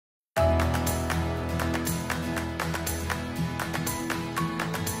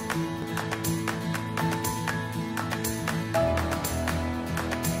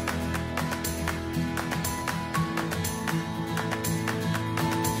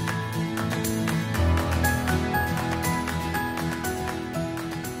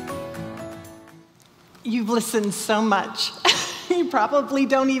listened so much. You probably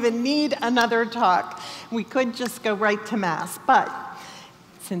don't even need another talk. We could just go right to Mass, but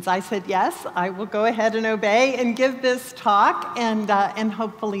since I said yes, I will go ahead and obey and give this talk, and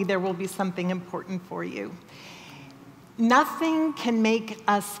hopefully there will be something important for you. Nothing can make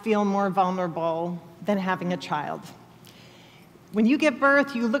us feel more vulnerable than having a child. When you give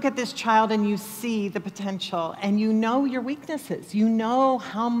birth, you look at this child and you see the potential, and you know your weaknesses. You know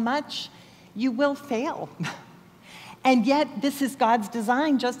how much you will fail. And yet, this is God's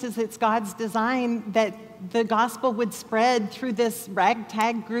design, just as it's God's design that the gospel would spread through this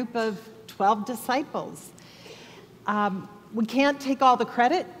ragtag group of 12 disciples. We can't take all the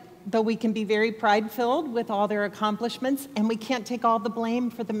credit, though we can be very pride-filled with all their accomplishments, and we can't take all the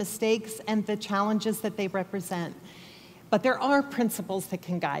blame for the mistakes and the challenges that they represent. But there are principles that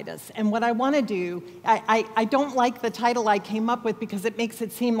can guide us. And what I want to do, I don't like the title I came up with because it makes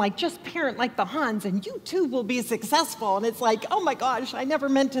it seem like just parent like the Hahns and you too will be successful. And it's like, oh my gosh, I never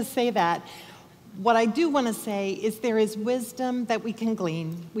meant to say that. What I do want to say is there is wisdom that we can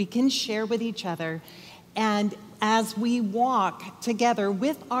glean, we can share with each other. And as we walk together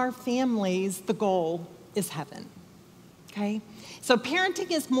with our families, the goal is heaven, okay? So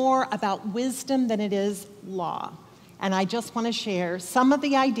parenting is more about wisdom than it is law. And I just want to share some of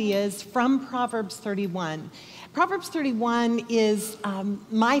the ideas from Proverbs 31. Proverbs 31 is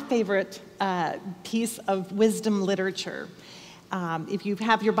my favorite piece of wisdom literature. If you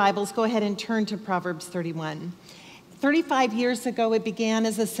have your Bibles, go ahead and turn to Proverbs 31. 35 years ago, it began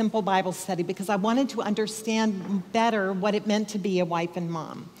as a simple Bible study because I wanted to understand better what it meant to be a wife and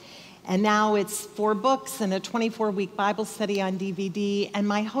mom. And now it's 4 books and a 24-week Bible study on DVD. And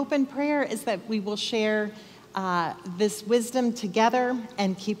my hope and prayer is that we will share this wisdom together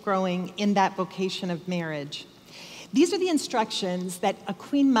and keep growing in that vocation of marriage. These are the instructions that a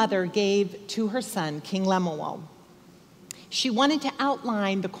queen mother gave to her son, King Lemuel. She wanted to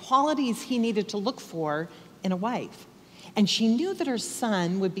outline the qualities he needed to look for in a wife. And she knew that her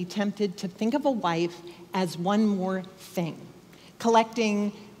son would be tempted to think of a wife as one more thing,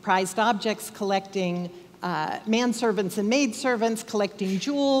 collecting prized objects, collecting manservants and maidservants, collecting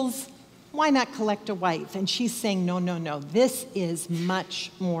jewels. Why not collect a wife? And she's saying, no, no, no, this is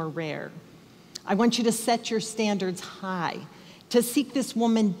much more rare. I want you to set your standards high, to seek this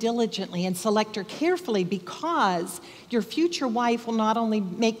woman diligently and select her carefully, because your future wife will not only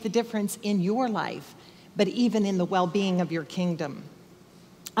make the difference in your life, but even in the well-being of your kingdom.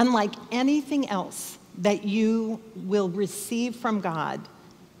 Unlike anything else that you will receive from God,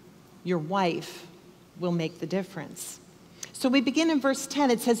 your wife will make the difference. So we begin in verse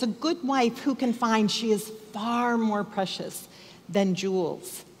 10. It says, a good wife who can find, she is far more precious than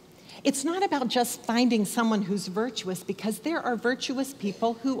jewels. It's not about just finding someone who's virtuous, because there are virtuous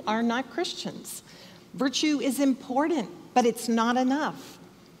people who are not Christians. Virtue is important, but it's not enough.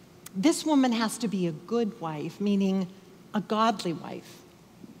 This woman has to be a good wife, meaning a godly wife.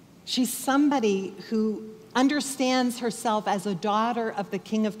 She's somebody who understands herself as a daughter of the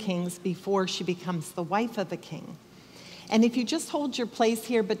King of Kings before she becomes the wife of the king. And if you just hold your place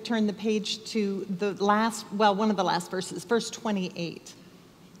here, but turn the page to the last, well, one of the last verses, verse 30.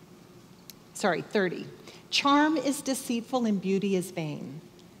 Charm is deceitful and beauty is vain,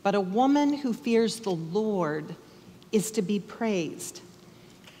 but a woman who fears the Lord is to be praised.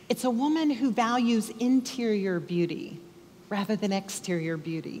 It's a woman who values interior beauty rather than exterior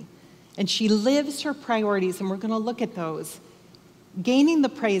beauty. And she lives her priorities, and we're going to look at those, gaining the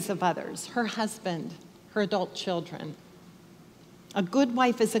praise of others, her husband, her adult children. A good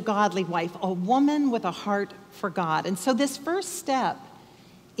wife is a godly wife, a woman with a heart for God. And so this first step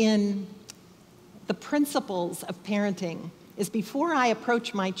in the principles of parenting is, before I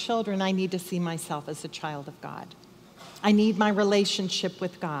approach my children, I need to see myself as a child of God. I need my relationship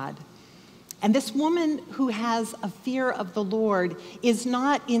with God. And this woman who has a fear of the Lord is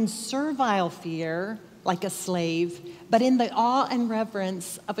not in servile fear like a slave, but in the awe and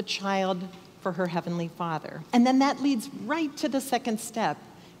reverence of a child for her heavenly Father. And then that leads right to the second step,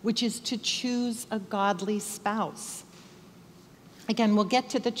 which is to choose a godly spouse. Again, we'll get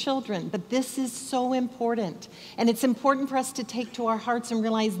to the children, but this is so important. And it's important for us to take to our hearts and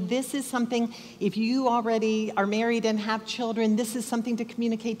realize this is something, if you already are married and have children, this is something to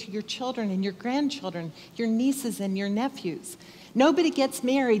communicate to your children and your grandchildren, your nieces and your nephews. Nobody gets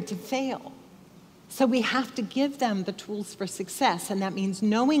married to fail. So we have to give them the tools for success, and that means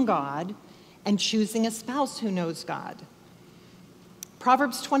knowing God and choosing a spouse who knows God.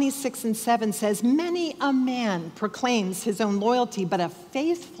 Proverbs 26:7 says, many a man proclaims his own loyalty, but a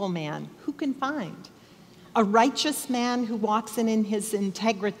faithful man who can find? A righteous man who walks in his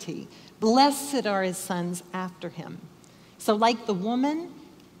integrity Blessed are his sons after him. So like the woman,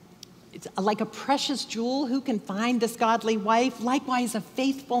 it's like a precious jewel, who can find this godly wife? Likewise, a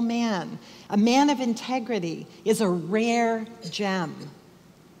faithful man, a man of integrity, is a rare gem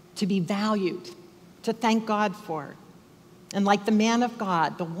to be valued, to thank God for. And like the man of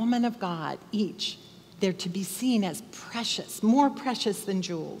God, the woman of God, each, they're to be seen as precious, more precious than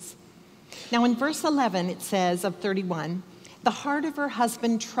jewels. Now in verse 11, it says of 31, the heart of her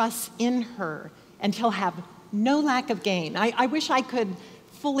husband trusts in her, and he'll have no lack of gain. I wish I could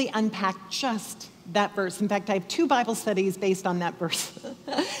fully unpack just that verse. In fact, I have 2 Bible studies based on that verse.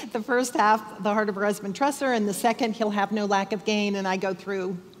 The first half, the heart of her husband trusts her, and the second, he'll have no lack of gain. And I go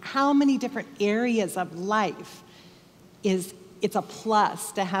through how many different areas of life it's a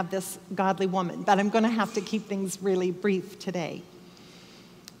plus to have this godly woman. But I'm going to have to keep things really brief today.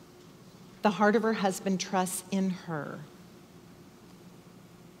 The heart of her husband trusts in her.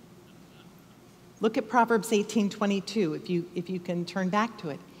 Look at Proverbs 18:22, if you can turn back to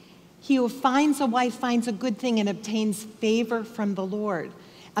it. He who finds a wife finds a good thing and obtains favor from the Lord.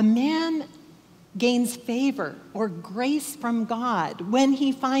 A man gains favor or grace from God when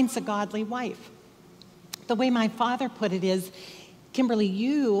he finds a godly wife. The way my father put it is, Kimberly,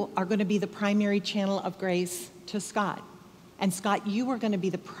 you are going to be the primary channel of grace to Scott. And Scott, you are going to be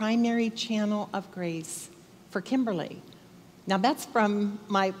the primary channel of grace for Kimberly. Now that's from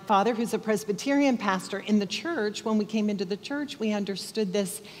my father, who's a Presbyterian pastor. In the church, when we came into the church, we understood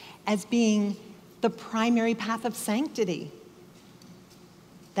this as being the primary path of sanctity.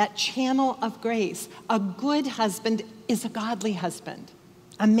 That channel of grace. A good husband is a godly husband,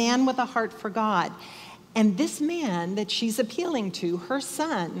 a man with a heart for God. And this man that she's appealing to, her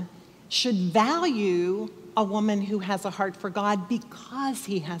son, should value a woman who has a heart for God because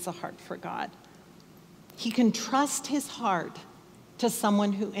he has a heart for God. He can trust his heart to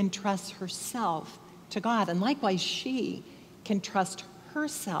someone who entrusts herself to God. And likewise, she can trust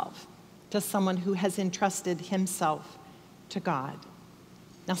herself to someone who has entrusted himself to God.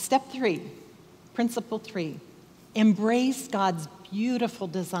 Now, step 3, principle 3, embrace God's beautiful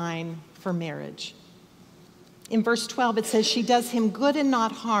design for marriage. In verse 12, it says, she does him good and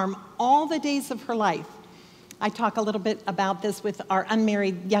not harm all the days of her life. I talk a little bit about this with our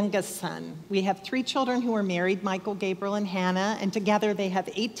unmarried youngest son. We have 3 children who are married, Michael, Gabriel, and Hannah, and together they have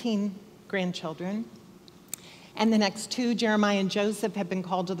 18 grandchildren. And the next 2, Jeremiah and Joseph, have been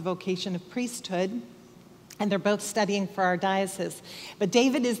called to the vocation of priesthood, and they're both studying for our diocese. But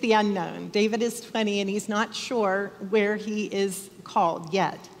David is the unknown. David is 20, and he's not sure where he is called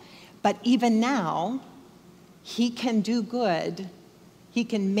yet. But even now, he can do good. He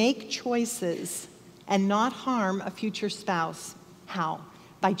can make choices and not harm a future spouse. How?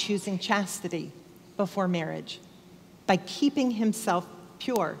 By choosing chastity before marriage, by keeping himself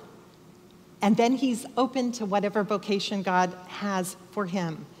pure. And then he's open to whatever vocation God has for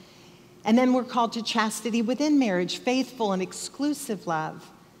him. And then we're called to chastity within marriage, faithful and exclusive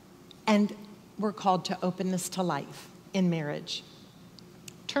love. And we're called to openness to life in marriage.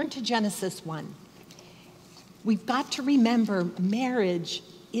 Turn to Genesis 1. We've got to remember marriage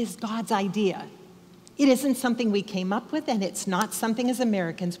is God's idea. It isn't something we came up with, and it's not something as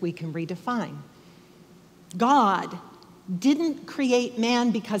Americans we can redefine. God didn't create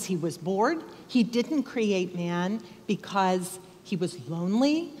man because he was bored. He didn't create man because he was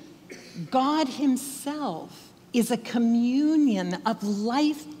lonely. God himself is a communion of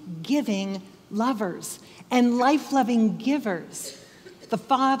life-giving lovers and life-loving givers. The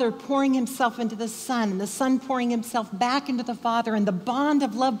Father pouring himself into the Son, and the Son pouring himself back into the Father, and the bond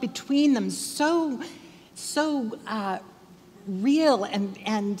of love between them so real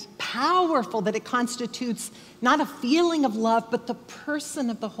and powerful that it constitutes not a feeling of love, but the person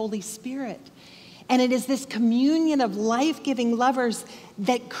of the Holy Spirit. And it is this communion of life-giving lovers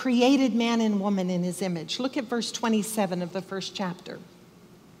that created man and woman in his image. Look at verse 27 of the first chapter,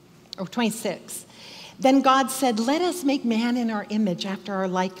 or 26. Then God said, let us make man in our image after our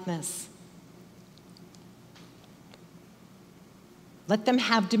likeness. Let them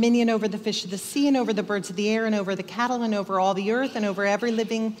have dominion over the fish of the sea and over the birds of the air and over the cattle and over all the earth and over every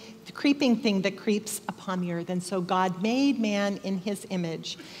living, creeping thing that creeps upon the earth. And so God made man in his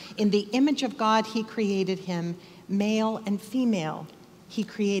image. In the image of God, he created him, male and female. He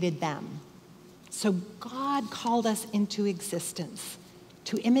created them. So God called us into existence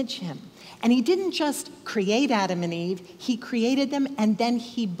to image him. And he didn't just create Adam and Eve, he created them, and then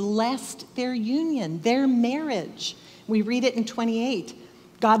he blessed their union, their marriage. We read it in 28.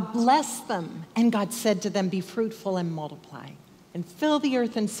 God blessed them, and God said to them, be fruitful and multiply. and fill the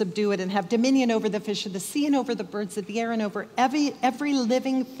earth and subdue it, and have dominion over the fish of the sea and over the birds of the air and over every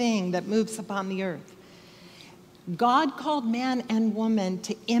living thing that moves upon the earth. God called man and woman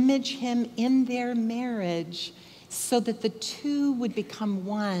to image him in their marriage so that the two would become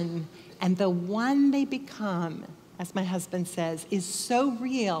one, and the one they become, as my husband says, is so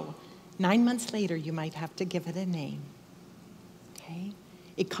real, 9 months later you might have to give it a name. Okay?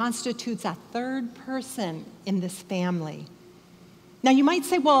 It constitutes a third person in this family. Now, you might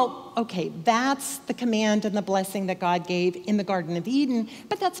say, well, okay, that's the command and the blessing that God gave in the Garden of Eden,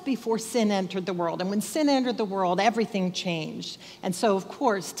 but that's before sin entered the world. And when sin entered the world, everything changed. And so, of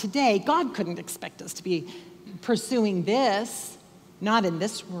course, today, God couldn't expect us to be pursuing this, not in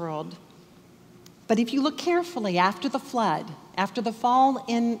this world. But if you look carefully after the flood, after the fall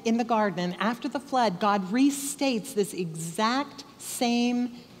in the garden, after the flood, God restates this exact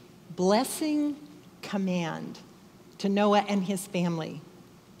same blessing command to Noah and his family,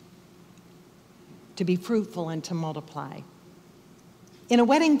 to be fruitful and to multiply. In a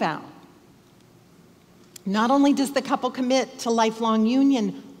wedding vow, not only does the couple commit to lifelong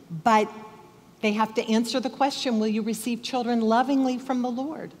union, but they have to answer the question, will you receive children lovingly from the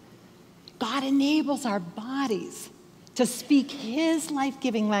Lord? God enables our bodies to speak his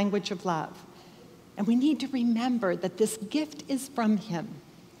life-giving language of love. And we need to remember that this gift is from him,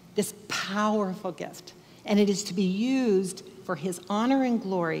 this powerful gift. And it is to be used for his honor and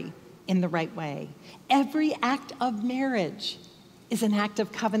glory in the right way. Every act of marriage is an act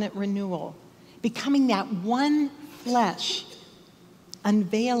of covenant renewal, becoming that one flesh,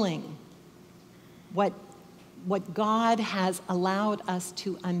 unveiling what God has allowed us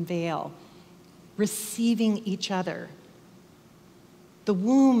to unveil, receiving each other. The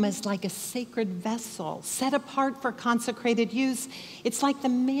womb is like a sacred vessel set apart for consecrated use. It's like the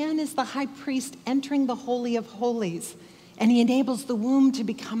man is the high priest entering the Holy of Holies, and he enables the womb to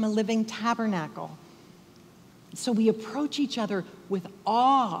become a living tabernacle. So we approach each other with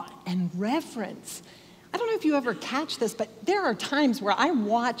awe and reverence. I don't know if you ever catch this, but there are times where I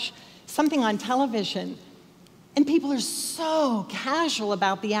watch something on television, and people are so casual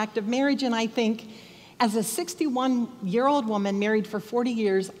about the act of marriage, and I think, as a 61-year-old woman married for 40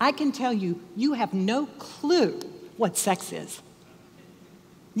 years, I can tell you, you have no clue what sex is.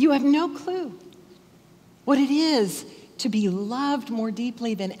 You have no clue what it is to be loved more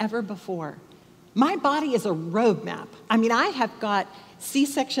deeply than ever before. My body is a roadmap. I mean, I have got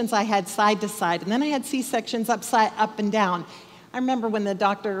C-sections I had side to side, and then I had C-sections up and down. I remember when the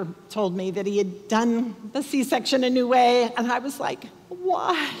doctor told me that he had done the C-section a new way, and I was like,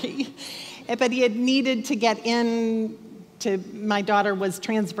 why? But he had needed to get in to, my daughter was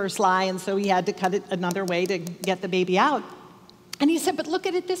transverse lie, and so he had to cut it another way to get the baby out. And he said, but look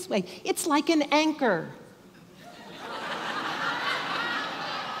at it this way. It's like an anchor.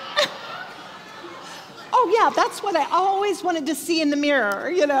 Oh yeah, that's what I always wanted to see in the mirror,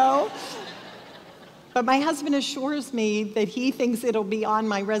 you know. But my husband assures me that he thinks it'll be on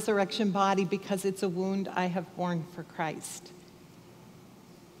my resurrection body because it's a wound I have borne for Christ.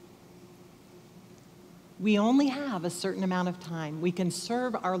 We only have a certain amount of time. We can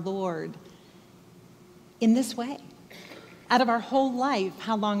serve our Lord in this way. Out of our whole life,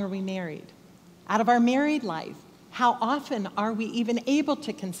 how long are we married? Out of our married life, how often are we even able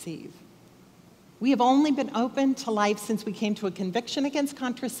to conceive? We have only been open to life since we came to a conviction against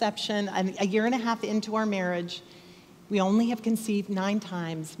contraception a year and a half into our marriage. We only have conceived 9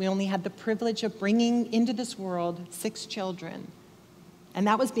 times. We only had the privilege of bringing into this world 6 children. And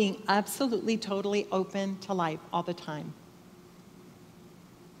that was being absolutely, totally open to life all the time.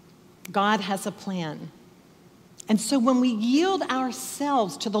 God has a plan. And so when we yield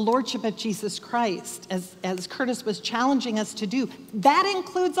ourselves to the Lordship of Jesus Christ, as Curtis was challenging us to do, that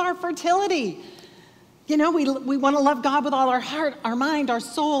includes our fertility. You know, we want to love God with all our heart, our mind, our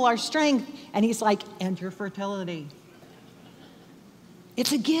soul, our strength. And he's like, and your fertility.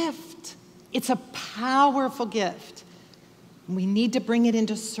 It's a gift. It's a powerful gift. We need to bring it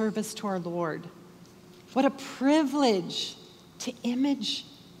into service to our Lord. What a privilege to image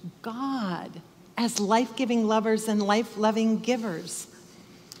God as life-giving lovers and life-loving givers.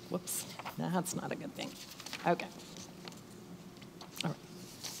 Whoops, that's not a good thing. Okay. All right.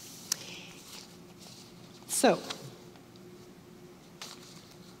 So,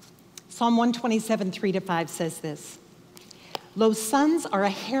 Psalm 127, 3-5 says this. Lo, sons are a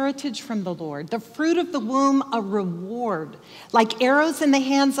heritage from the Lord, the fruit of the womb a reward. Like arrows in the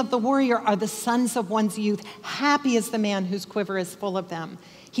hands of the warrior are the sons of one's youth. Happy is the man whose quiver is full of them.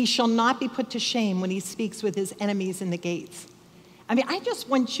 He shall not be put to shame when he speaks with his enemies in the gates. I mean, I just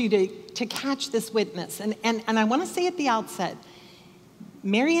want you to catch this witness. And I want to say at the outset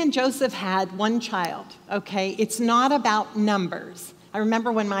Mary and Joseph had one child, okay? It's not about numbers. I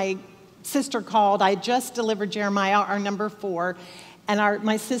remember when my sister called, I had just delivered Jeremiah, our number 4, and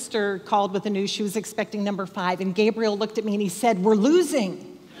my sister called with the news she was expecting number 5, and Gabriel looked at me and he said, "We're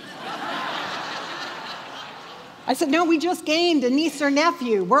losing." I said, "No, we just gained a niece or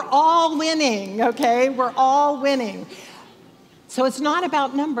nephew. We're all winning, okay? We're all winning." So it's not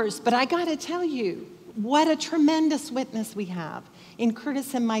about numbers, but I gotta tell you, what a tremendous witness we have in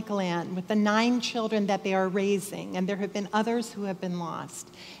Curtis and Michael Ann with the 9 children that they are raising, and there have been others who have been lost.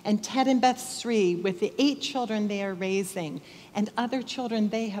 And Ted and Beth Sri with the 8 children they are raising, and other children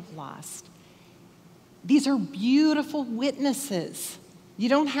they have lost. These are beautiful witnesses. You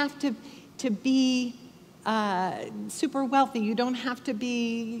don't have to be super wealthy. You don't have to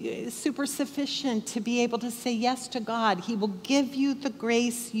be super sufficient to be able to say yes to God. He will give you the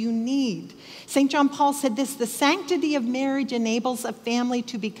grace you need. St. John Paul said this: the sanctity of marriage enables a family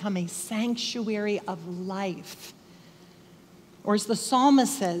to become a sanctuary of life. Or as the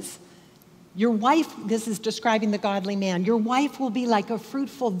psalmist says, your wife, this is describing the godly man, your wife will be like a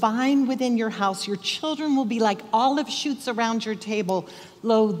fruitful vine within your house. Your children will be like olive shoots around your table.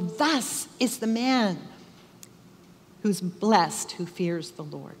 Lo, thus is the man who's blessed, who fears the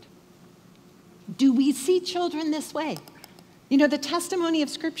Lord. Do we see children this way? You know, the testimony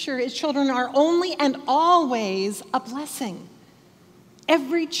of Scripture is children are only and always a blessing.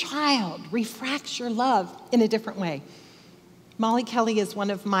 Every child refracts your love in a different way. Molly Kelly is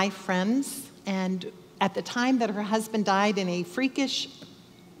one of my friends, and at the time that her husband died in a freakish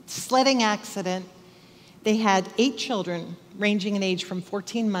sledding accident, they had 8 children ranging in age from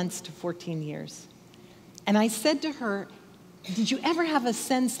 14 months to 14 years. And I said to her, did you ever have a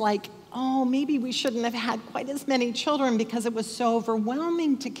sense like, oh, maybe we shouldn't have had quite as many children because it was so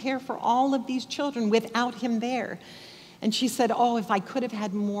overwhelming to care for all of these children without him there? And she said, oh, if I could have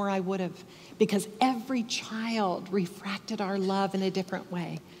had more, I would have, because every child refracted our love in a different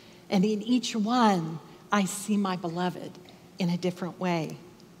way. And in each one, I see my beloved in a different way.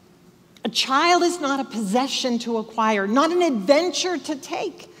 A child is not a possession to acquire, not an adventure to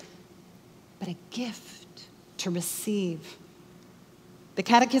take, but a gift to receive. The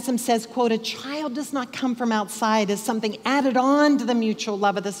Catechism says, quote, a child does not come from outside as something added on to the mutual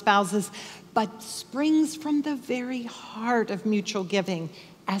love of the spouses, but springs from the very heart of mutual giving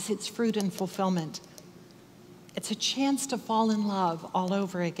as its fruit and fulfillment. It's a chance to fall in love all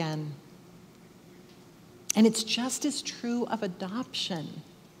over again. And it's just as true of adoption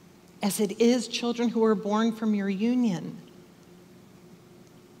as it is children who are born from your union.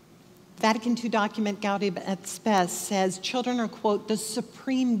 Vatican II document Gaudium et Spes says children are, quote, the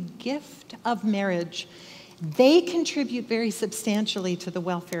supreme gift of marriage. They contribute very substantially to the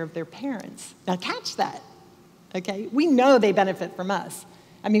welfare of their parents. Now catch that, okay? We know they benefit from us.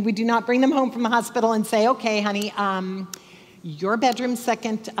 I mean, we do not bring them home from the hospital and say, okay, honey, your bedroom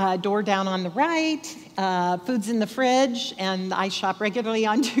second door down on the right, food's in the fridge, and I shop regularly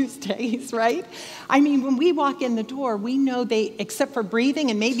on Tuesdays, right? I mean, when we walk in the door, we know they, except for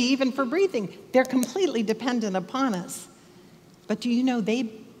breathing and maybe even for breathing, they're completely dependent upon us. But do you know they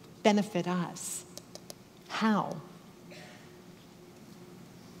benefit us? How?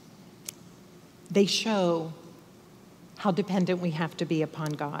 They show how dependent we have to be upon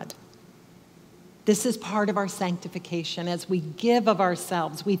God. This is part of our sanctification. As we give of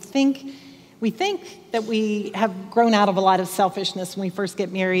ourselves, we think that we have grown out of a lot of selfishness when we first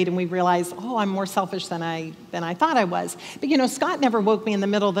get married and we realize, oh, I'm more selfish than I thought I was. But you know, Scott never woke me in the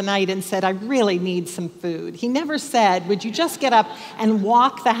middle of the night and said, I really need some food. He never said, would you just get up and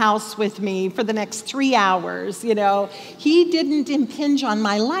walk the house with me for the next 3 hours? You know, he didn't impinge on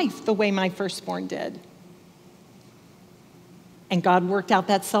my life the way my firstborn did. And God worked out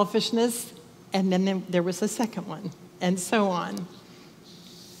that selfishness. And then there was a second one, and so on.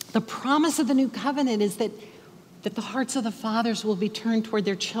 The promise of the new covenant is that the hearts of the fathers will be turned toward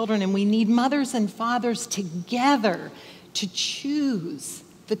their children, and we need mothers and fathers together to choose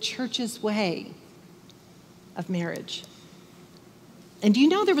the church's way of marriage. And do you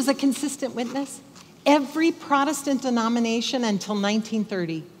know there was a consistent witness? Every Protestant denomination until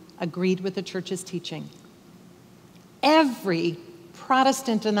 1930 agreed with the church's teaching. Every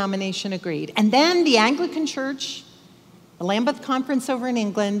Protestant denomination agreed. And then the Anglican Church, the Lambeth Conference over in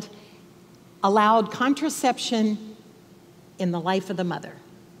England, allowed contraception in the life of the mother.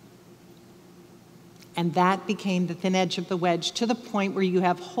 And that became the thin edge of the wedge to the point where you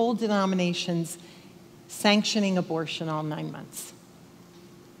have whole denominations sanctioning abortion all 9 months.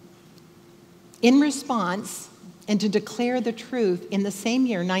 In response, and to declare the truth, in the same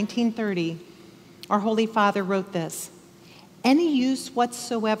year, 1930, our Holy Father wrote this: Any use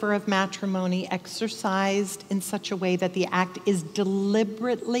whatsoever of matrimony exercised in such a way that the act is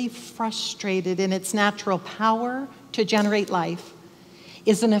deliberately frustrated in its natural power to generate life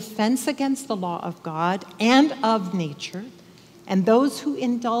is an offense against the law of God and of nature, and those who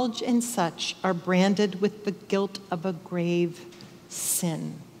indulge in such are branded with the guilt of a grave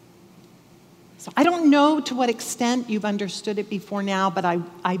sin. So I don't know to what extent you've understood it before now, but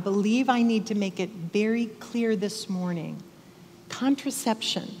I believe I need to make it very clear this morning.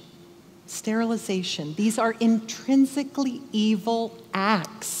 Contraception, sterilization, these are intrinsically evil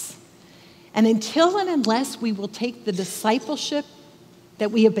acts. And until and unless we will take the discipleship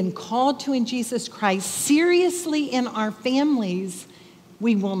that we have been called to in Jesus Christ seriously in our families,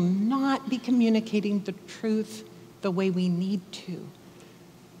 we will not be communicating the truth the way we need to.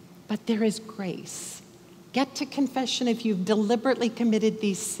 But there is grace. Get to confession if you've deliberately committed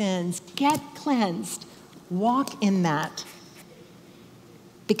these sins. Get cleansed. Walk in that.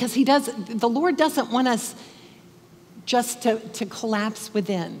 Because the Lord doesn't want us just to collapse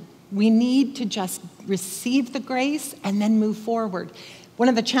within. We need to just receive the grace and then move forward. One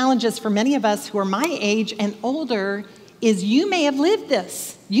of the challenges for many of us who are my age and older is you may have lived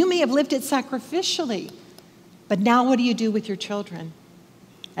this. You may have lived it sacrificially. But now what do you do with your children?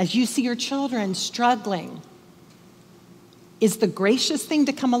 As you see your children struggling, is the gracious thing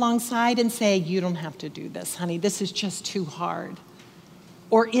to come alongside and say, you don't have to do this, honey. This is just too hard.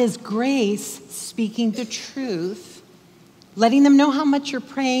 Or is grace speaking the truth, letting them know how much you're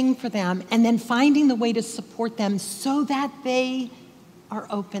praying for them, and then finding the way to support them so that they are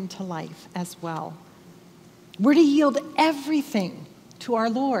open to life as well? We're to yield everything to our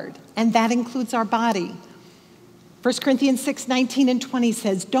Lord, and that includes our body. 1 Corinthians 6:19 and 20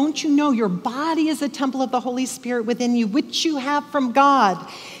 says, don't you know your body is a temple of the Holy Spirit within you, which you have from God?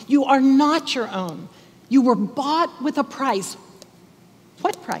 You are not your own. You were bought with a price.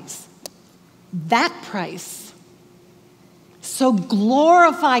 What price? That price. So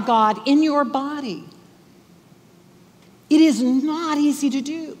glorify God in your body. It is not easy to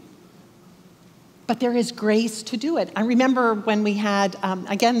do, but there is grace to do it. I remember when we had,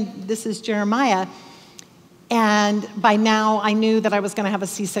 again, this is Jeremiah, and by now I knew that I was going to have a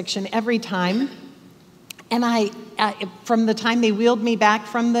C-section every time. And from the time they wheeled me back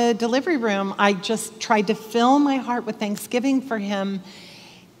from the delivery room, I just tried to fill my heart with thanksgiving for him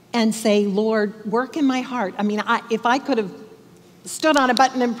and say, Lord, work in my heart. I mean, if I could have stood on a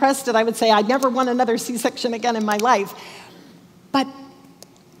button and pressed it, I would say I'd never want another C-section again in my life. But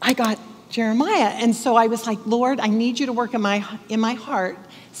I got Jeremiah, and so I was like, Lord, I need you to work in my heart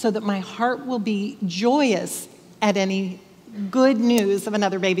so that my heart will be joyous at any good news of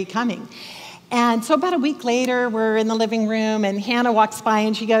another baby coming. And so about a week later, we're in the living room, and Hannah walks by,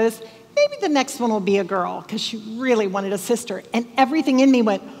 and she goes, maybe the next one will be a girl, because she really wanted a sister. And everything in me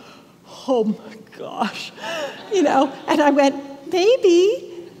went, oh my gosh, and I went, maybe.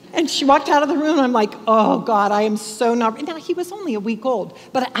 And she walked out of the room, and I'm like, oh God, I am so not. Now, he was only a week old,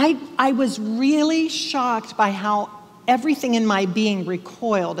 but I was really shocked by how everything in my being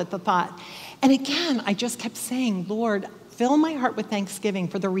recoiled at the thought. And again, I just kept saying, Lord, fill my heart with thanksgiving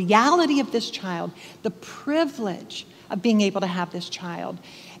for the reality of this child, the privilege of being able to have this child.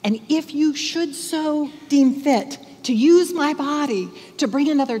 And if you should so deem fit to use my body to bring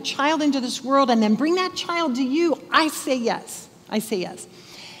another child into this world and then bring that child to you, I say yes. I say yes.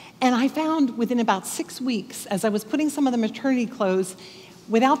 And I found within about 6 weeks, as I was putting some of the maternity clothes,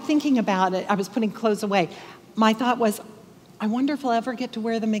 without thinking about it, I was putting clothes away. My thought was, I wonder if I'll ever get to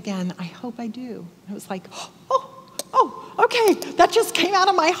wear them again. I hope I do. I was like, oh, okay, that just came out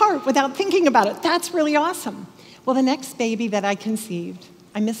of my heart without thinking about it. That's really awesome. Well, the next baby that I conceived,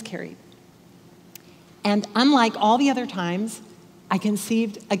 I miscarried. And unlike all the other times, I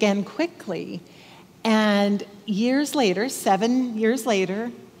conceived again quickly. And years later, 7 years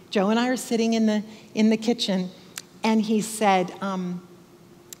later, Joe and I are sitting in the kitchen, and he said,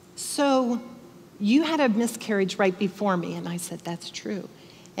 so you had a miscarriage right before me. And I said, that's true.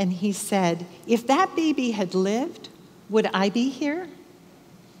 And he said, if that baby had lived, would I be here?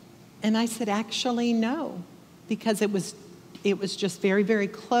 And I said, actually, no, because it was just very, very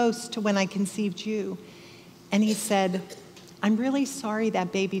close to when I conceived you. And he said, I'm really sorry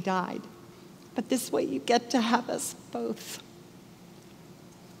that baby died, but this way you get to have us both.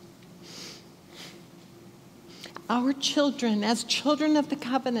 Our children, as children of the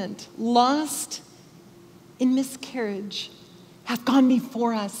covenant, lost in miscarriage, have gone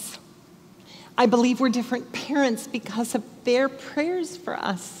before us. I believe we're different parents because of their prayers for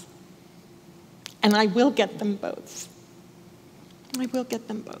us. And I will get them both. I will get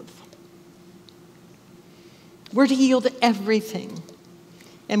them both. We're to yield everything.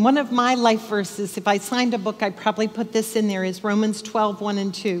 And one of my life verses, if I signed a book, I'd probably put this in there, is Romans 12:1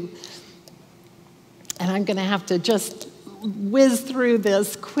 and 2. And I'm going to have to just whiz through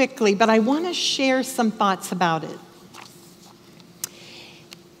this quickly, but I want to share some thoughts about it.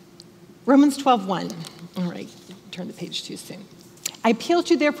 Romans 12:1. All right, turn the page too soon. I appeal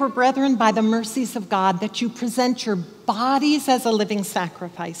to you, therefore, brethren, by the mercies of God, that you present your bodies as a living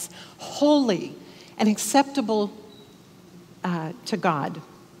sacrifice, holy and acceptable to God,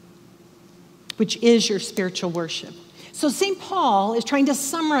 which is your spiritual worship. So St. Paul is trying to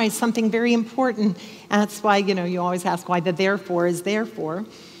summarize something very important. And that's why, you always ask why the therefore is therefore.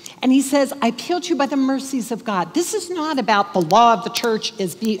 And he says, I appeal to you by the mercies of God. This is not about the law of the church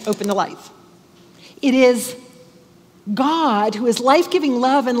is be open to life. It is God, who is life-giving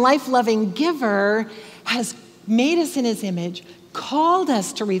love and life-loving giver, has made us in his image, called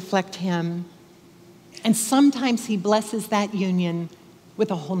us to reflect him, and sometimes he blesses that union with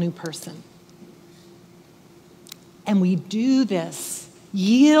a whole new person. And we do this,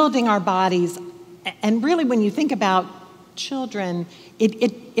 yielding our bodies. And really, when you think about children,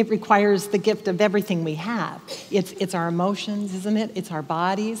 it requires the gift of everything we have. It's our emotions, isn't it? It's our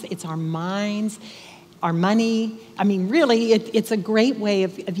bodies, it's our minds, our money. I mean, really, it's a great way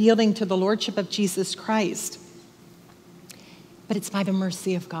of yielding to the lordship of Jesus Christ. But it's by the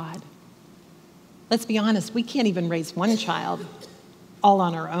mercy of God. Let's be honest, we can't even raise one child all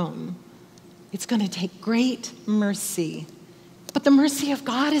on our own. It's going to take great mercy. But the mercy of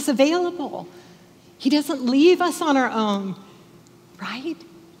God is available. He doesn't leave us on our own, right?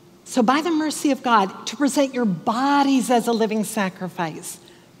 So by the mercy of God, to present your bodies as a living sacrifice.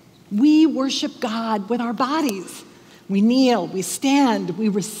 We worship God with our bodies. We kneel, we stand, we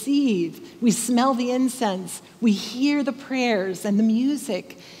receive, we smell the incense, we hear the prayers and the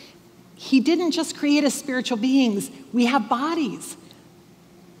music. He didn't just create us spiritual beings. We have bodies.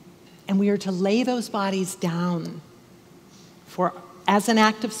 And we are to lay those bodies down as an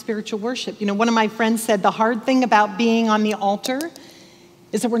act of spiritual worship. One of my friends said the hard thing about being on the altar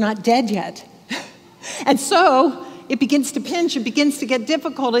is that we're not dead yet. And so it begins to pinch, it begins to get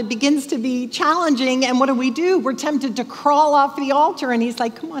difficult, it begins to be challenging. And what do? We're tempted to crawl off the altar. And he's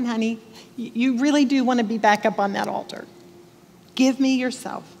like, come on, honey, you really do want to be back up on that altar. Give me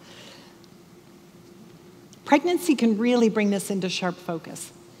yourself. Pregnancy can really bring this into sharp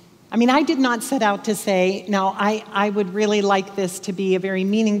focus. I mean, I did not set out to say, no, I would really like this to be a very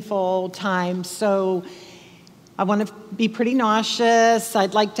meaningful time, so I want to be pretty nauseous.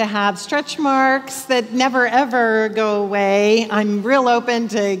 I'd like to have stretch marks that never, ever go away. I'm real open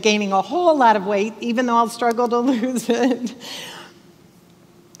to gaining a whole lot of weight, even though I'll struggle to lose it.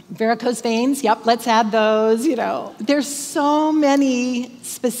 Varicose veins, yep, let's add those, There's so many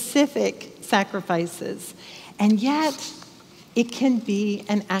specific sacrifices, and yet it can be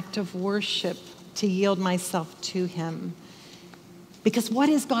an act of worship to yield myself to him. Because what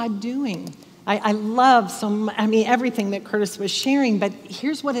is God doing? I love everything that Curtis was sharing, but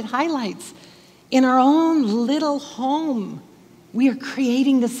here's what it highlights. In our own little home, we are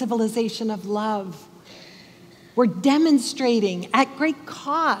creating the civilization of love. We're demonstrating at great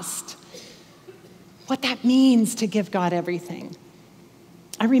cost what that means to give God everything.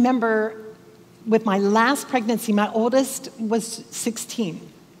 I remember with my last pregnancy, my oldest was 16.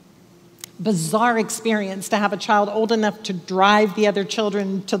 Bizarre experience to have a child old enough to drive the other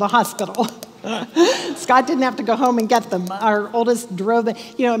children to the hospital. Scott didn't have to go home and get them. Our oldest drove them.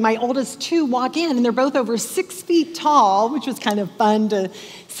 My oldest two walk in, and they're both over 6 feet tall, which was kind of fun to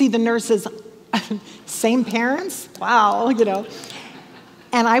see the nurses. Same parents? Wow,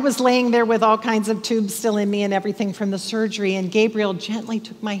 And I was laying there with all kinds of tubes still in me and everything from the surgery, and Gabriel gently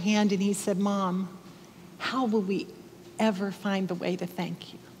took my hand and he said, Mom, how will we ever find the way to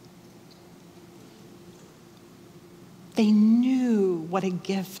thank you? They knew what a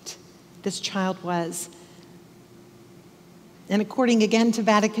gift this child was. And according again to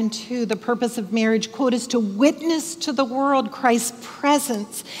Vatican II, the purpose of marriage, quote, is to witness to the world Christ's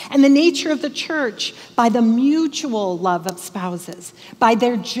presence and the nature of the church by the mutual love of spouses, by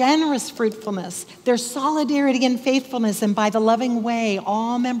their generous fruitfulness, their solidarity and faithfulness, and by the loving way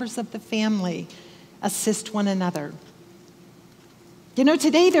all members of the family assist one another.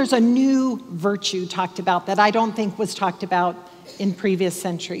 Today there's a new virtue talked about that I don't think was talked about in previous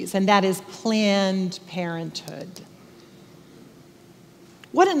centuries, and that is Planned Parenthood.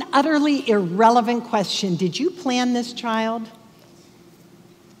 What an utterly irrelevant question. Did you plan this child?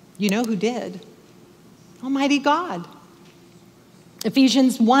 You know who did? Almighty God.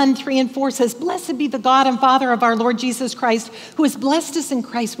 Ephesians 1, 3, and 4 says, "Blessed be the God and Father of our Lord Jesus Christ, who has blessed us in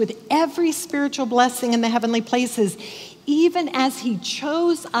Christ with every spiritual blessing in the heavenly places, even as he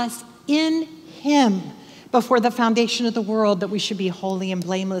chose us in him before the foundation of the world, that we should be holy and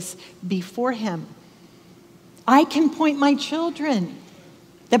blameless before him." I can point my children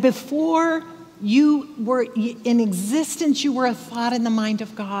that before you were in existence, you were a thought in the mind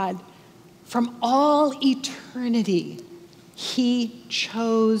of God. From all eternity, he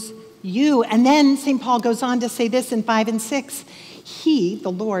chose you. And then St. Paul goes on to say this in 5 and 6. He,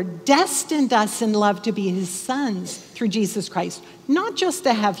 the Lord, destined us in love to be his sons through Jesus Christ, not just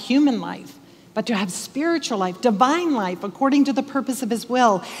to have human life, but to have spiritual life, divine life, according to the purpose of his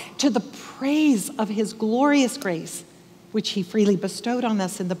will, to the praise of his glorious grace, which he freely bestowed on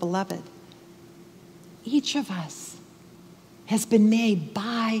us in the beloved. Each of us has been made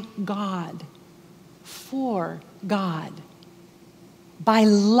by God, for God, by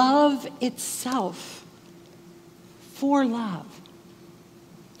love itself, for love.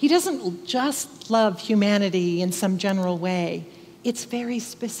 He doesn't just love humanity in some general way. It's very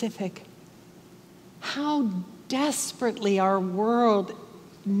specific. How desperately our world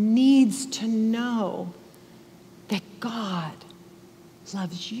needs to know that God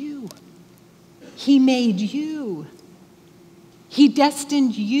loves you. He made you. He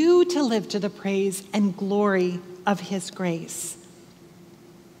destined you to live to the praise and glory of his grace.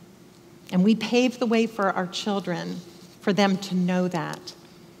 And we pave the way for our children, for them to know that.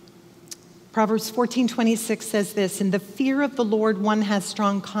 Proverbs 14:26 says this, "In the fear of the Lord one has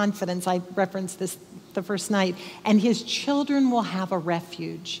strong confidence." I referenced this the first night. "And his children will have a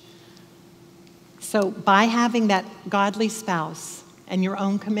refuge." So by having that godly spouse and your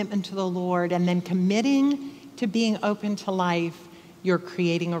own commitment to the Lord, and then committing to being open to life, you're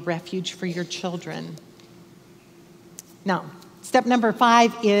creating a refuge for your children. Now, step number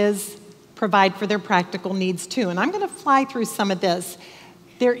 5 is provide for their practical needs too. And I'm going to fly through some of this.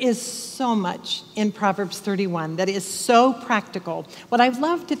 There is so much in Proverbs 31 that is so practical. What I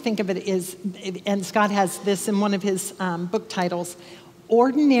love to think of it is, and Scott has this in one of his book titles,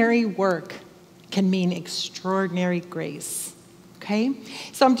 ordinary work can mean extraordinary grace. Okay?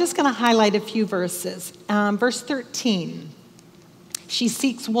 So I'm just going to highlight a few verses. Verse 13. She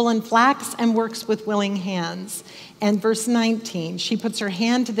seeks wool and flax and works with willing hands. And verse 19, she puts her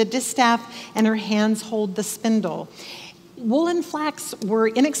hand to the distaff and her hands hold the spindle. Wool and flax were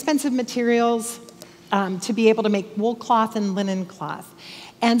inexpensive materials to be able to make wool cloth and linen cloth.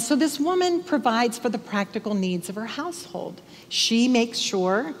 And so this woman provides for the practical needs of her household. She makes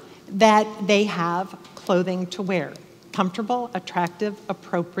sure that they have clothing to wear, comfortable, attractive,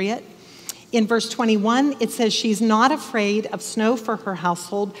 appropriate. In verse 21, it says she's not afraid of snow for her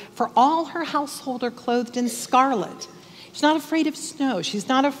household, for all her household are clothed in scarlet. She's not afraid of snow. She's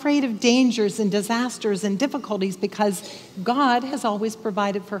not afraid of dangers and disasters and difficulties, because God has always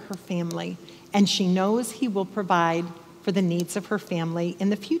provided for her family, and she knows he will provide for the needs of her family in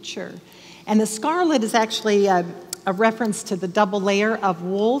the future. And the scarlet is actually a reference to the double layer of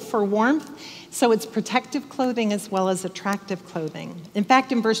wool for warmth. So it's protective clothing as well as attractive clothing. In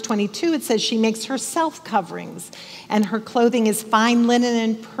fact, in verse 22, it says she makes herself coverings, and her clothing is fine linen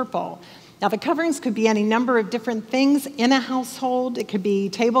and purple. Now, the coverings could be any number of different things in a household. It could be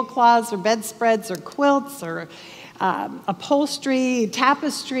tablecloths or bedspreads or quilts or upholstery,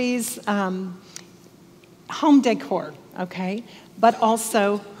 tapestries, home decor, okay? But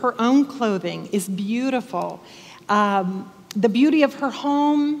also her own clothing is beautiful. The beauty of her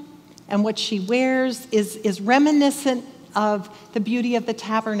home and what she wears is reminiscent of the beauty of the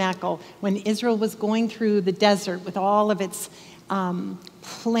tabernacle when Israel was going through the desert with all of its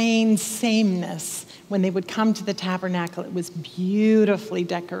plain sameness. When they would come to the tabernacle, it was beautifully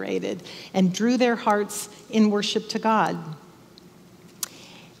decorated and drew their hearts in worship to God.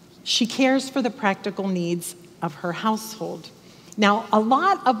 She cares for the practical needs of her household. Now, a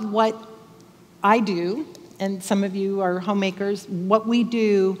lot of what I do, and some of you are homemakers, what we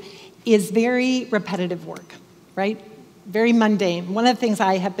do is very repetitive work, right? Very mundane. One of the things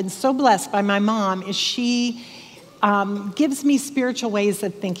I have been so blessed by my mom is she gives me spiritual ways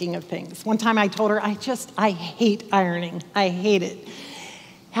of thinking of things. One time I told her, I hate ironing. I hate it.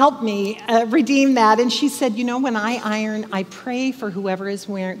 Help me redeem that. And she said, you know, when I iron, I pray for whoever is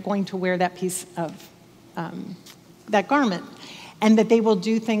going to wear that piece of that garment, and that they will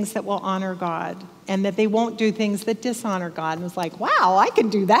do things that will honor God, and that they won't do things that dishonor God. And I was like, wow, I can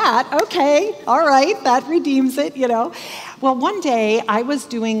do that. Okay, all right, that redeems it, you know. Well, one day I was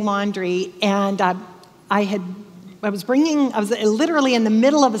doing laundry, and I had was literally in the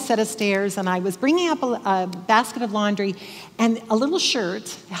middle of a set of stairs, and I was bringing up a basket of laundry, and a little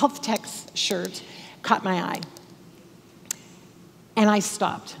shirt, a Health Tech's shirt, caught my eye. And I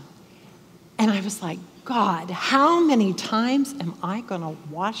stopped. And I was like, God, how many times am I going to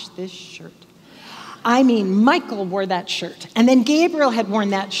wash this shirt? I mean, Michael wore that shirt, and then Gabriel had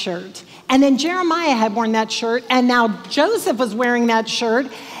worn that shirt, and then Jeremiah had worn that shirt, and now Joseph was wearing that shirt.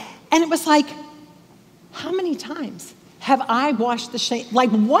 And it was like, how many times have I washed the shirt?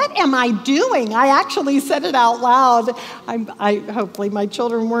 Like, what am I doing? I actually said it out loud. Hopefully my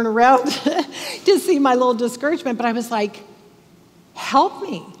children weren't around to see my little discouragement, but I was like, help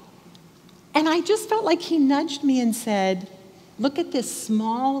me. And I just felt like he nudged me and said, look at this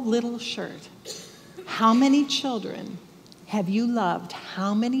small little shirt. How many children have you loved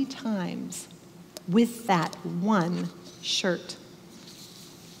how many times with that one shirt?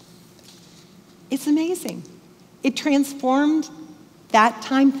 It's amazing. It transformed that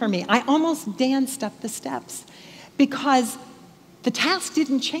time for me. I almost danced up the steps because the task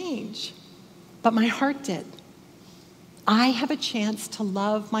didn't change, but my heart did. I have a chance to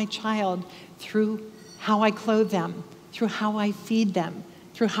love my child through how I clothe them, through how I feed them,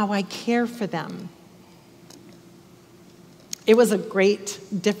 through how I care for them. It was a great,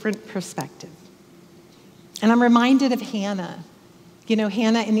 different perspective. And I'm reminded of Hannah. You know,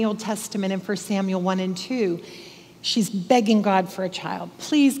 Hannah in the Old Testament in 1 Samuel 1 and 2, she's begging God for a child.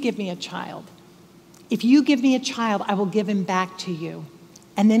 Please give me a child. If you give me a child, I will give him back to you.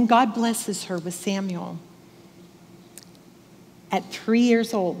 And then God blesses her with Samuel. At 3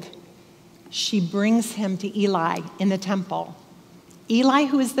 years old, she brings him to Eli in the temple. Eli,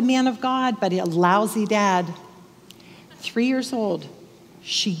 who is the man of God, but a lousy dad. 3 years old,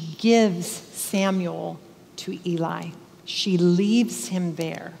 she gives Samuel to Eli. She leaves him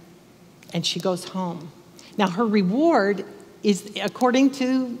there, and she goes home. Now, her reward is, according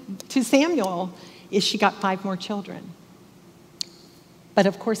to Samuel, is she got 5 more children. But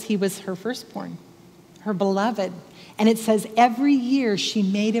of course, he was her firstborn, her beloved. And it says every year she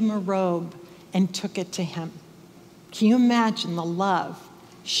made him a robe and took it to him. Can you imagine the love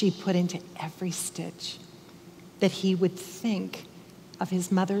she put into every stitch? That he would think of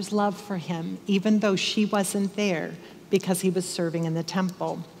his mother's love for him, even though she wasn't there because he was serving in the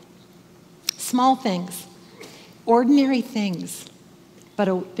temple. Small things, ordinary things,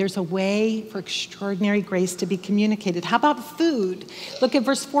 but there's a way for extraordinary grace to be communicated. How about food? Look at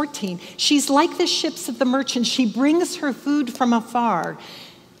verse 14. She's like the ships of the merchant. She brings her food from afar.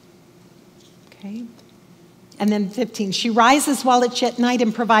 Okay. And then 15, she rises while it's yet night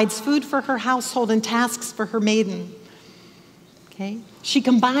and provides food for her household and tasks for her maiden. Okay. She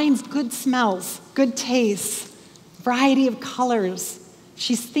combines good smells, good tastes, variety of colors.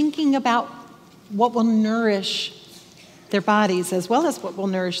 She's thinking about what will nourish their bodies as well as what will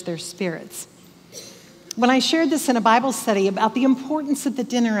nourish their spirits. When I shared this in a Bible study about the importance of the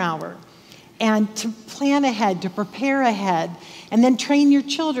dinner hour and to plan ahead, to prepare ahead, and then train your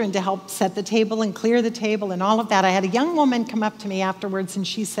children to help set the table and clear the table and all of that, I had a young woman come up to me afterwards and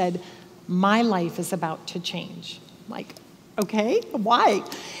she said, my life is about to change. I'm like, okay, why?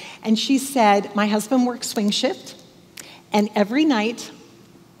 And she said, my husband works swing shift, and every night,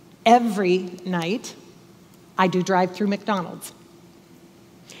 I do drive-through McDonald's.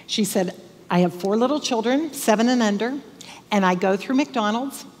 She said, I have 4 little children, 7 and under, and I go through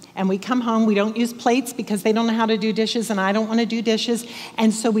McDonald's, and we come home. We don't use plates because they don't know how to do dishes, and I don't want to do dishes,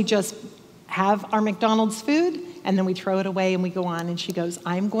 and so we just have our McDonald's food, and then we throw it away, and we go on. And she goes,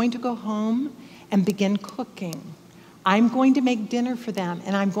 I'm going to go home and begin cooking. I'm going to make dinner for them,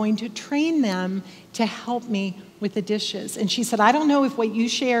 and I'm going to train them to help me with the dishes. And she said, I don't know if what you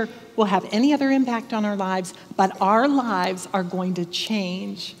share will have any other impact on our lives, but our lives are going to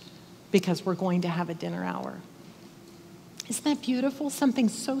change because we're going to have a dinner hour. Isn't that beautiful? Something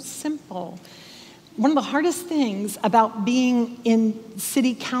so simple. One of the hardest things about being in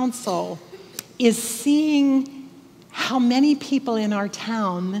city council is seeing how many people in our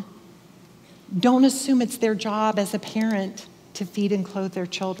town don't assume it's their job as a parent to feed and clothe their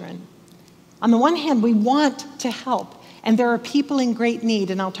children. On the one hand, we want to help, and there are people in great need,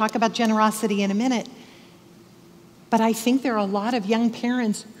 and I'll talk about generosity in a minute. But I think there are a lot of young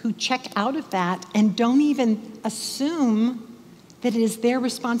parents who check out of that and don't even assume that it is their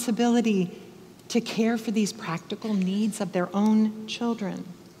responsibility to care for these practical needs of their own children.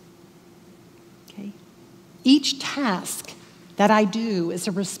 Okay? Each task that I do is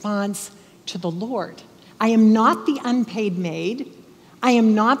a response to the Lord. I am not the unpaid maid. I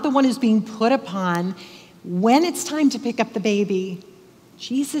am not the one who's being put upon. When it's time to pick up the baby,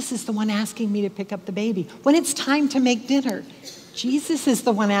 Jesus is the one asking me to pick up the baby. When it's time to make dinner, Jesus is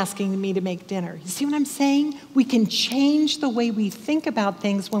the one asking me to make dinner. You see what I'm saying? We can change the way we think about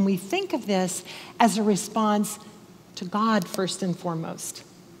things when we think of this as a response to God first and foremost.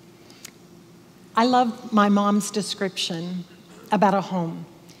 I love my mom's description about a home.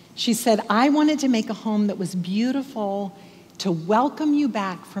 She said, I wanted to make a home that was beautiful to welcome you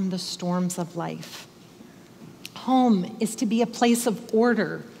back from the storms of life. Home is to be a place of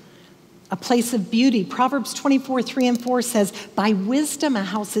order, a place of beauty. Proverbs 24:3-4 says, by wisdom a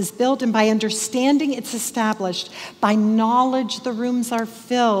house is built, and by understanding it's established. By knowledge the rooms are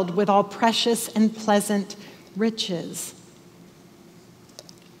filled with all precious and pleasant riches.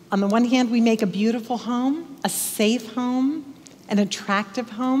 On the one hand, we make a beautiful home, a safe home, an attractive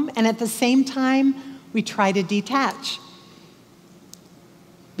home, and at the same time, we try to detach.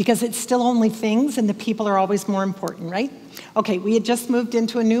 Because it's still only things and the people are always more important, right? Okay, we had just moved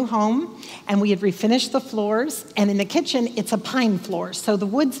into a new home and we had refinished the floors, and in the kitchen, it's a pine floor, so the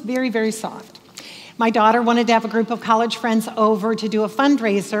wood's very, very soft. My daughter wanted to have a group of college friends over to do a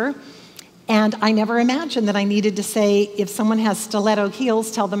fundraiser, and I never imagined that I needed to say, if someone has stiletto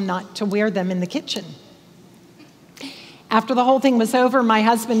heels, tell them not to wear them in the kitchen. After the whole thing was over, my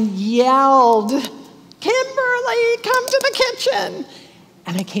husband yelled, Kimberly, come to the kitchen.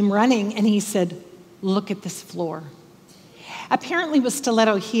 And I came running, and he said, look at this floor. Apparently with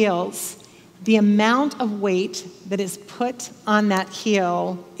stiletto heels, the amount of weight that is put on that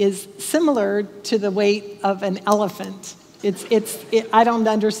heel is similar to the weight of an elephant. I don't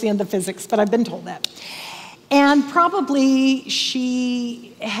understand the physics, but I've been told that. And probably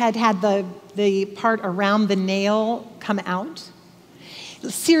she had the part around the nail come out.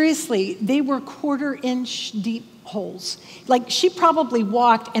 Seriously, they were 1/4-inch deep holes. Like, she probably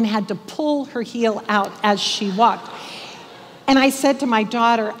walked and had to pull her heel out as she walked. And I said to my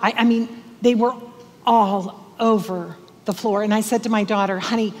daughter, I mean, they were all over the floor. And I said to my daughter,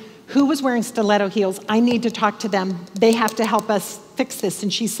 honey, who was wearing stiletto heels? I need to talk to them. They have to help us fix this.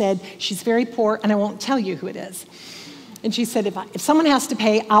 And she said, she's very poor, and I won't tell you who it is. And she said, if someone has to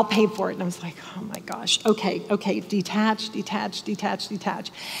pay, I'll pay for it. And I was like, oh my gosh, okay, detach, detach, detach, detach.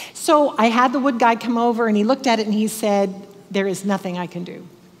 So I had the wood guy come over, and he looked at it, and he said, there is nothing I can do.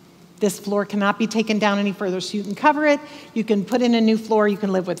 This floor cannot be taken down any further, so you can cover it, you can put in a new floor, you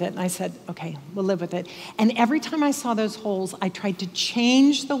can live with it. And I said, okay, we'll live with it. And every time I saw those holes, I tried to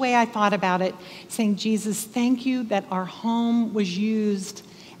change the way I thought about it, saying, Jesus, thank you that our home was used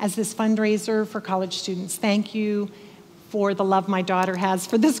as this fundraiser for college students. Thank you for the love my daughter has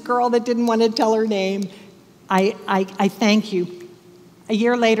for this girl that didn't want to tell her name. I thank you. A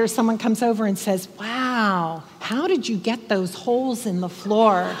year later, someone comes over and says, wow, how did you get those holes in the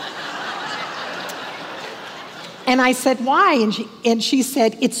floor? And I said, why? And she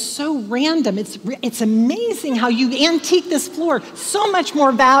said, it's so random. It's amazing how you antique this floor. So much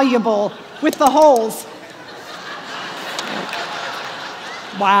more valuable with the holes.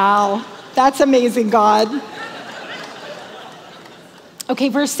 Wow, that's amazing, God. Okay,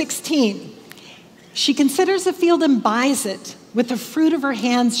 verse 16. She considers a field and buys it. With the fruit of her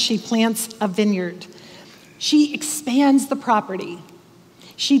hands, she plants a vineyard. She expands the property.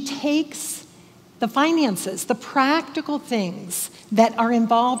 She takes the finances, the practical things that are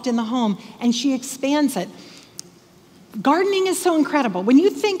involved in the home, and she expands it. Gardening is so incredible. When you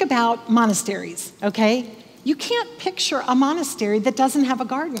think about monasteries, okay, you can't picture a monastery that doesn't have a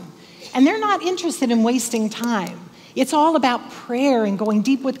garden. And they're not interested in wasting time. It's all about prayer and going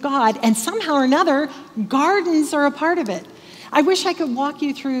deep with God, and somehow or another, gardens are a part of it. I wish I could walk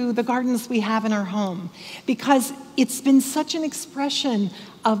you through the gardens we have in our home, because it's been such an expression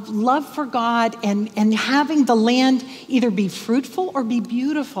of love for God and having the land either be fruitful or be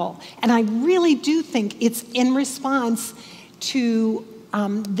beautiful. And I really do think it's in response to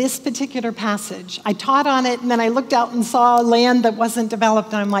this particular passage. I taught on it, and then I looked out and saw land that wasn't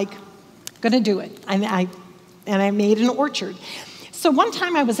developed, and I'm like, gonna do it. And I made an orchard. So one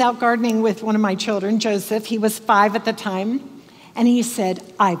time I was out gardening with one of my children, Joseph. He was 5 at the time. And he said,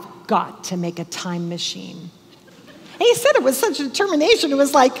 I've got to make a time machine. And he said it with such determination. It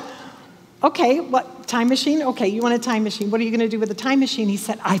was like, okay, what, time machine? Okay, you want a time machine. What are you going to do with a time machine? He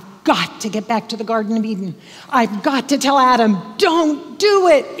said, I've got to get back to the Garden of Eden. I've got to tell Adam, don't do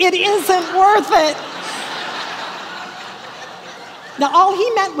it. It isn't worth it. Now, all he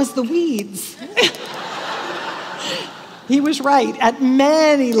meant was the weeds. He was right. At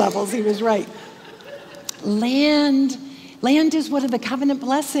many levels, he was right. Land is one of the covenant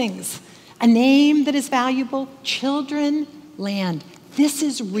blessings. A name that is valuable, children, land. This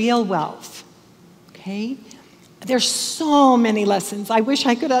is real wealth, okay? There's so many lessons. I wish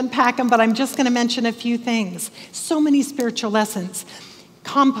I could unpack them, but I'm just going to mention a few things. So many spiritual lessons.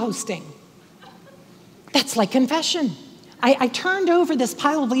 Composting. That's like confession. I turned over this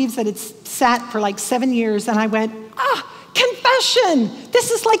pile of leaves that had sat for like 7 years, and I went, confession!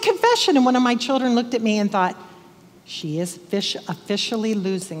 This is like confession. And one of my children looked at me and thought, she is officially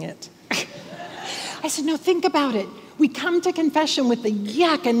losing it. I said, no, think about it. We come to confession with the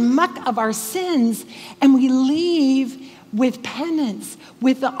yuck and muck of our sins, and we leave with penance,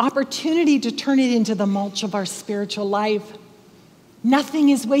 with the opportunity to turn it into the mulch of our spiritual life. Nothing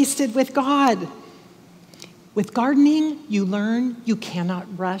is wasted with God. With gardening, you learn you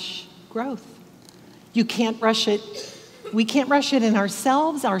cannot rush growth. You can't rush it. We can't rush it in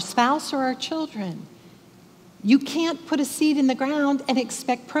ourselves, our spouse, or our children. You can't put a seed in the ground and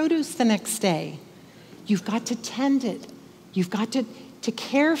expect produce the next day. You've got to tend it. You've got to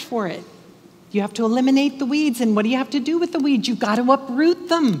care for it. You have to eliminate the weeds. And what do you have to do with the weeds? You've got to uproot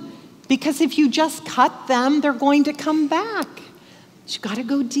them. Because if you just cut them, they're going to come back. So you've got to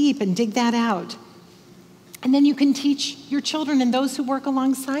go deep and dig that out. And then you can teach your children and those who work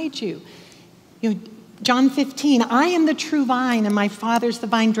alongside you. John 15, I am the true vine and my Father's the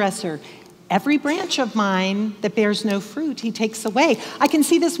vine dresser. Every branch of mine that bears no fruit, he takes away. I can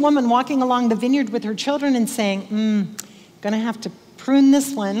see this woman walking along the vineyard with her children and saying, gonna have to prune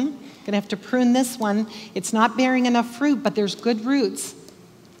this one. Gonna have to prune this one. It's not bearing enough fruit, but there's good roots.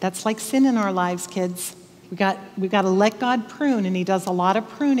 That's like sin in our lives, kids. We got to let God prune, and he does a lot of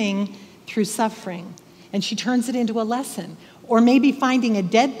pruning through suffering. And she turns it into a lesson. Or maybe finding a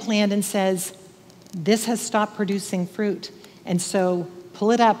dead plant and says, this has stopped producing fruit. And so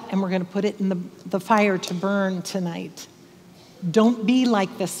pull it up and we're going to put it in the fire to burn tonight. Don't be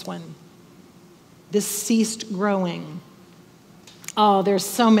like this one. This ceased growing. Oh, there's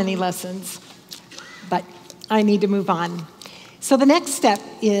so many lessons, but I need to move on. So the next step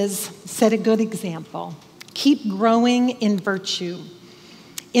is set a good example. Keep growing in virtue.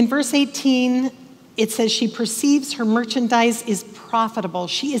 In verse 18, it says she perceives her merchandise is profitable.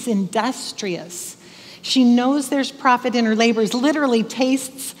 She is industrious. She knows there's profit in her labors, literally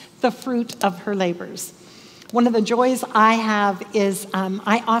tastes the fruit of her labors. One of the joys I have is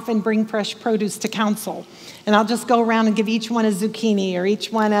I often bring fresh produce to council. And I'll just go around and give each one a zucchini, or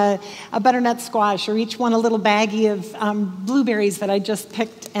each one a butternut squash, or each one a little baggie of blueberries that I just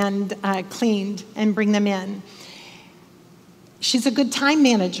picked and cleaned, and bring them in. She's a good time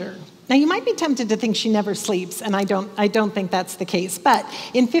manager. Now, you might be tempted to think she never sleeps, and I don't think that's the case. But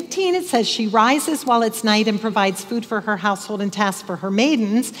in 15, it says she rises while it's night and provides food for her household and tasks for her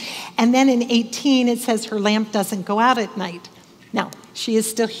maidens. And then in 18, it says her lamp doesn't go out at night. Now, she is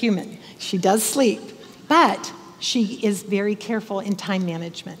still human. She does sleep, but she is very careful in time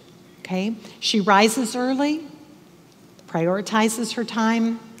management, okay? She rises early, prioritizes her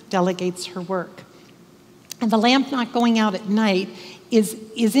time, delegates her work. And the lamp not going out at night is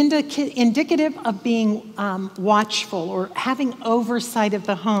indicative of being watchful or having oversight of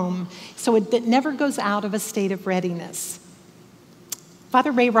the home, so it never goes out of a state of readiness.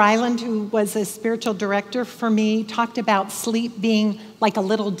 Father Ray Ryland, who was a spiritual director for me, talked about sleep being like a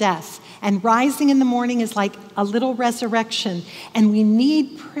little death, and rising in the morning is like a little resurrection, and we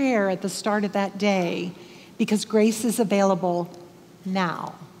need prayer at the start of that day because grace is available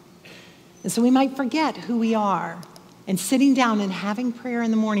now. And so we might forget who we are. And sitting down and having prayer in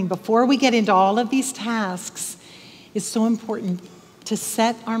the morning before we get into all of these tasks is so important to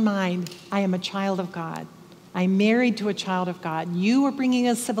set our mind. I am a child of God. I'm married to a child of God. You are bringing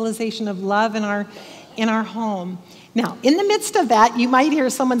a civilization of love in our home. Now, in the midst of that, you might hear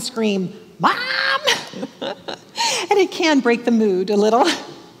someone scream, "Mom!" And it can break the mood a little.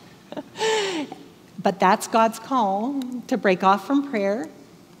 But that's God's call to break off from prayer,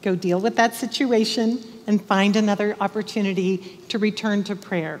 go deal with that situation, and find another opportunity to return to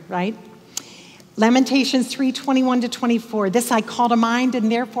prayer, right? Lamentations 3:21-24. This I call to mind,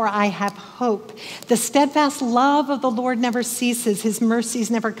 and therefore I have hope. The steadfast love of the Lord never ceases. His mercies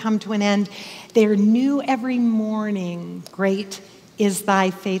never come to an end. They are new every morning. Great is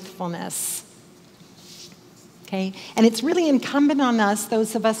thy faithfulness. Okay? And it's really incumbent on us,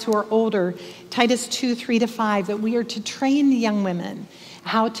 those of us who are older, Titus 2:3-5, that we are to train the young women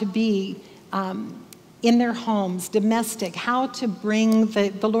how to be in their homes, domestic, how to bring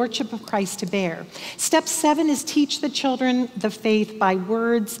the Lordship of Christ to bear. Step 7 is teach the children the faith by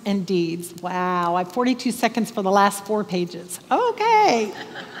words and deeds. Wow, I have 42 seconds for the last 4 pages. Okay.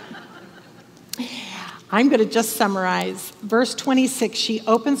 I'm going to just summarize. Verse 26, she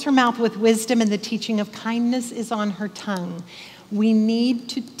opens her mouth with wisdom, and the teaching of kindness is on her tongue. We need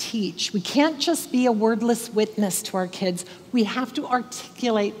to teach. We can't just be a wordless witness to our kids. We have to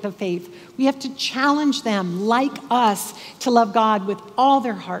articulate the faith. We have to challenge them, like us, to love God with all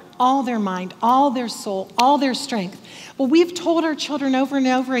their heart, all their mind, all their soul, all their strength. What we've told our children over and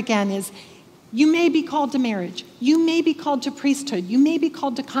over again is, you may be called to marriage. You may be called to priesthood. You may be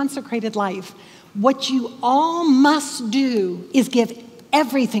called to consecrated life. What you all must do is give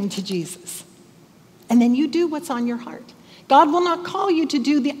everything to Jesus. And then you do what's on your heart. God will not call you to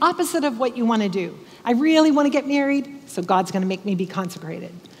do the opposite of what you want to do. I really want to get married, so God's going to make me be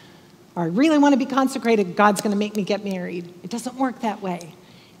consecrated. Or I really want to be consecrated, God's going to make me get married. It doesn't work that way.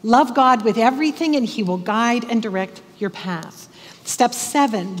 Love God with everything, and he will guide and direct your path. Step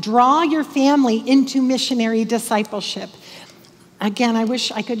 7, draw your family into missionary discipleship. Again, I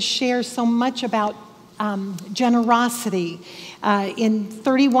wish I could share so much about generosity. In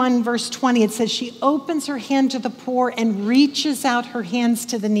 31 verse 20, it says, she opens her hand to the poor and reaches out her hands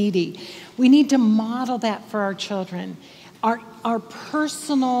to the needy. We need to model that for our children. Our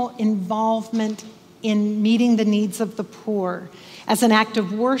personal involvement in meeting the needs of the poor as an act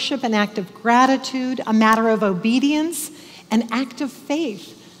of worship, an act of gratitude, a matter of obedience, an act of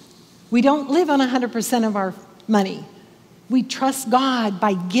faith. We don't live on 100% of our money. We trust God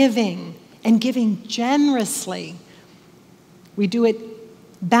by giving, and giving generously. We do it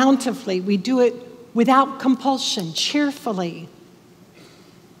bountifully. We do it without compulsion, cheerfully.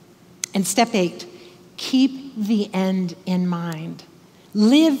 And step 8, keep the end in mind.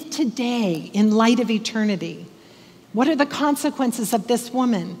 Live today in light of eternity. What are the consequences of this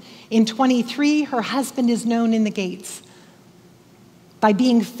woman? In 23, her husband is known in the gates. By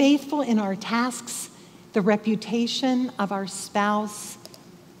being faithful in our tasks, the reputation of our spouse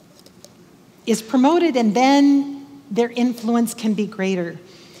is promoted, and then their influence can be greater.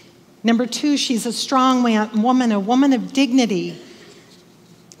 Number 2, she's a strong woman, a woman of dignity,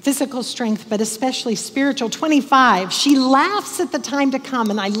 physical strength, but especially spiritual. 25, she laughs at the time to come,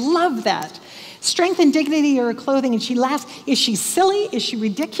 and I love that. Strength and dignity are her clothing, and she laughs. Is she silly? Is she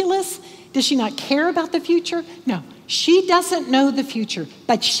ridiculous? Does she not care about the future? No, she doesn't know the future,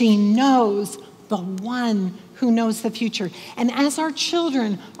 but she knows the one who knows the future. And as our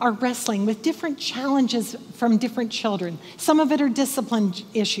children are wrestling with different challenges from different children, some of it are discipline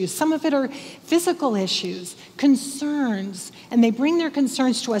issues, some of it are physical issues, concerns, and they bring their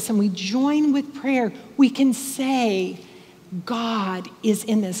concerns to us and we join with prayer, we can say, God is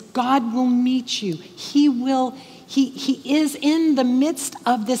in this. God will meet you. He is in the midst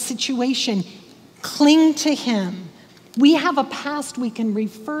of this situation. Cling to him. We have a past we can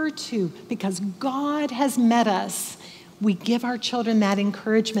refer to because God has met us. We give our children that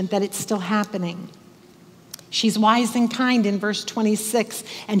encouragement that it's still happening. She's wise and kind in verse 26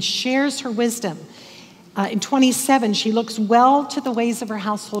 and shares her wisdom. In 27, she looks well to the ways of her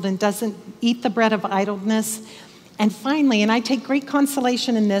household and doesn't eat the bread of idleness. And finally, and I take great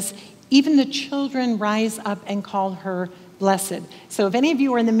consolation in this, even the children rise up and call her blessed. So if any of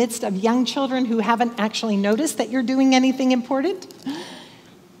you are in the midst of young children who haven't actually noticed that you're doing anything important,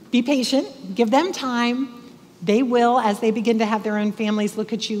 be patient, give them time. They will, as they begin to have their own families,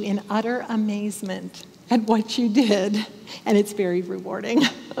 look at you in utter amazement at what you did, and it's very rewarding.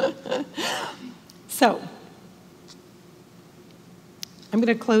 So, I'm going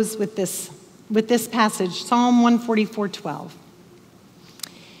to close with this passage, Psalm 144:12.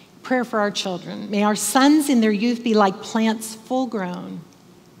 Prayer for our children. May our sons in their youth be like plants full grown,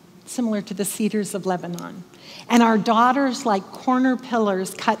 similar to the cedars of Lebanon, and our daughters like corner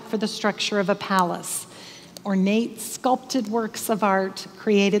pillars cut for the structure of a palace, ornate sculpted works of art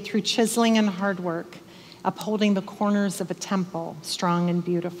created through chiseling and hard work, upholding the corners of a temple, strong and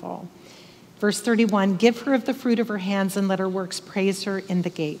beautiful. Verse 31, give her of the fruit of her hands and let her works praise her in the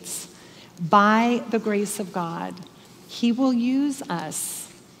gates. By the grace of God, he will use us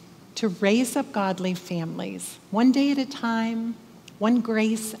to raise up godly families, one day at a time, one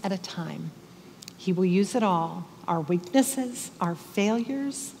grace at a time. He will use it all, our weaknesses, our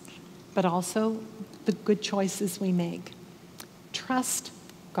failures, but also the good choices we make. Trust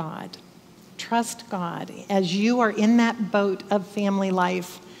God. Trust God. As you are in that boat of family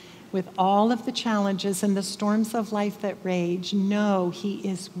life, with all of the challenges and the storms of life that rage, know he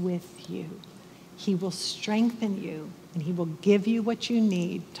is with you. He will strengthen you, and he will give you what you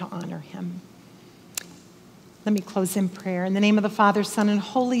need to honor him. Let me close in prayer. In the name of the Father, Son, and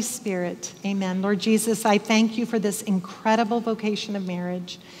Holy Spirit, amen. Lord Jesus, I thank you for this incredible vocation of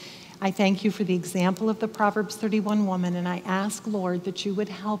marriage. I thank you for the example of the Proverbs 31 woman, and I ask, Lord, that you would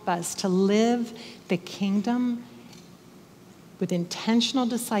help us to live the kingdom with intentional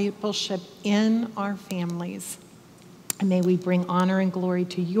discipleship in our families. And may we bring honor and glory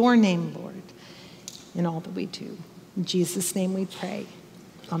to your name, Lord, in all that we do. In Jesus' name we pray.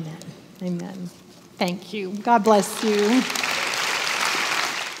 Amen. Amen. Thank you. God bless you.